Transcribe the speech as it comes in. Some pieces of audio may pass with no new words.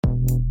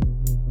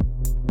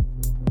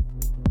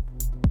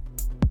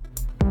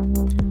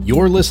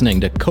You're listening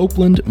to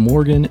Copeland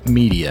Morgan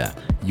Media,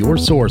 your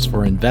source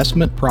for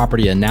investment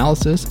property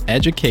analysis,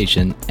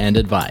 education, and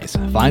advice.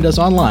 Find us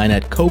online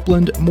at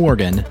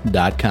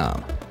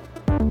copelandmorgan.com.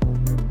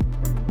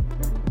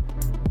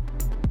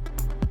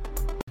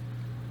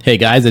 Hey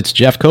guys, it's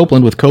Jeff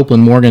Copeland with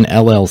Copeland Morgan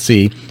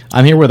LLC.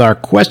 I'm here with our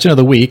question of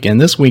the week,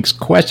 and this week's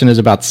question is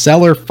about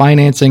seller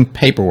financing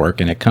paperwork,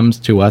 and it comes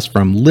to us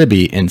from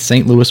Libby in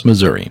St. Louis,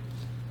 Missouri.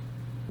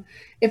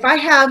 If I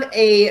have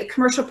a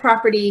commercial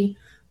property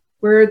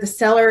where the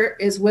seller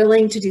is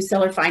willing to do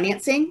seller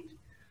financing,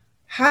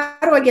 how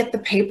do I get the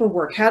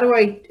paperwork?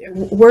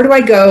 Where do I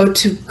go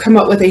to come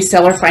up with a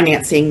seller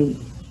financing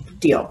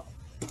deal?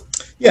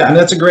 Yeah, and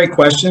that's a great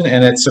question,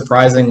 and it's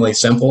surprisingly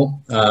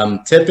simple.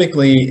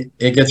 Typically,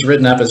 it gets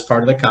written up as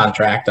part of the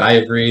contract. I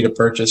agree to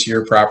purchase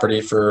your property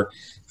for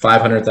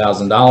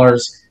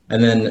 $500,000,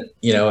 and then,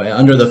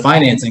 under the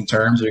financing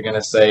terms, you're going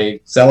to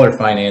say seller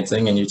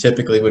financing, and you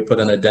typically would put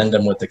an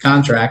addendum with the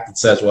contract that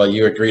says, well,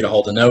 you agree to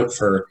hold a note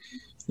for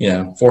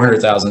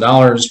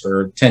 $400,000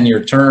 for a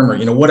 10-year term,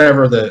 or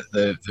whatever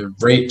the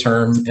rate,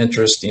 term,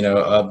 interest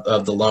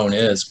of the loan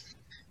is.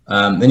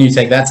 Then you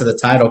take that to the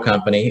title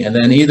company, and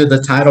then either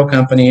the title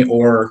company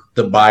or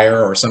the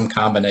buyer or some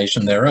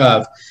combination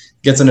thereof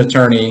gets an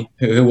attorney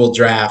who will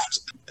draft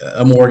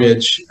a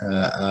mortgage,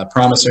 a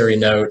promissory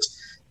note,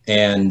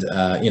 and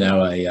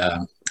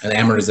an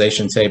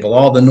amortization table.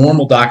 All the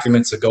normal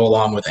documents that go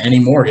along with any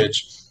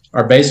mortgage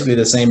are basically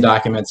the same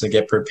documents that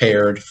get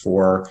prepared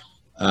for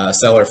a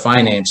seller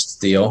financed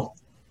deal.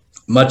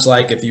 Much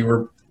like if you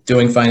were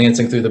doing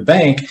financing through the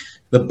bank,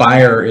 the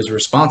buyer is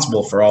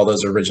responsible for all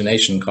those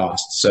origination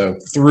costs. So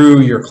through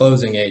your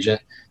closing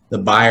agent, the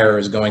buyer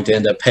is going to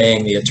end up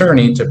paying the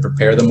attorney to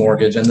prepare the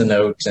mortgage and the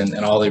notes and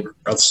all the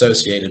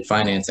associated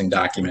financing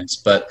documents.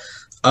 But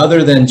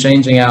other than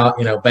changing out,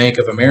 Bank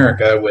of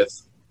America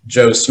with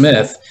Joe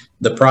Smith,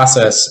 the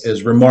process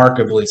is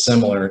remarkably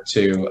similar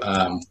to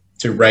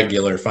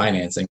regular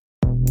financing.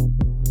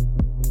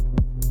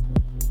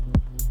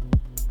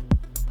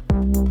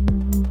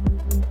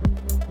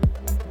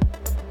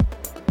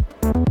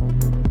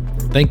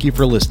 Thank you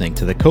for listening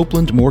to the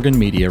Copeland Morgan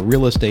Media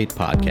Real Estate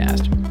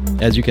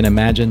Podcast. As you can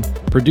imagine,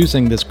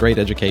 producing this great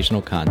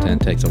educational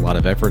content takes a lot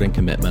of effort and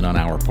commitment on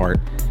our part.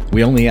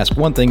 We only ask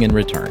one thing in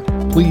return.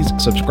 Please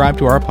subscribe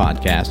to our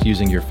podcast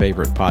using your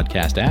favorite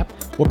podcast app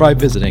or by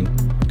visiting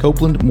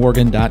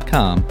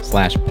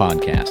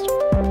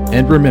copelandmorgan.com/podcast.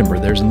 And remember,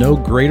 there's no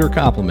greater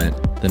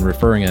compliment than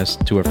referring us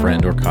to a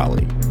friend or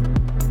colleague.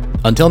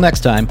 Until next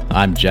time,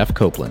 I'm Jeff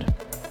Copeland.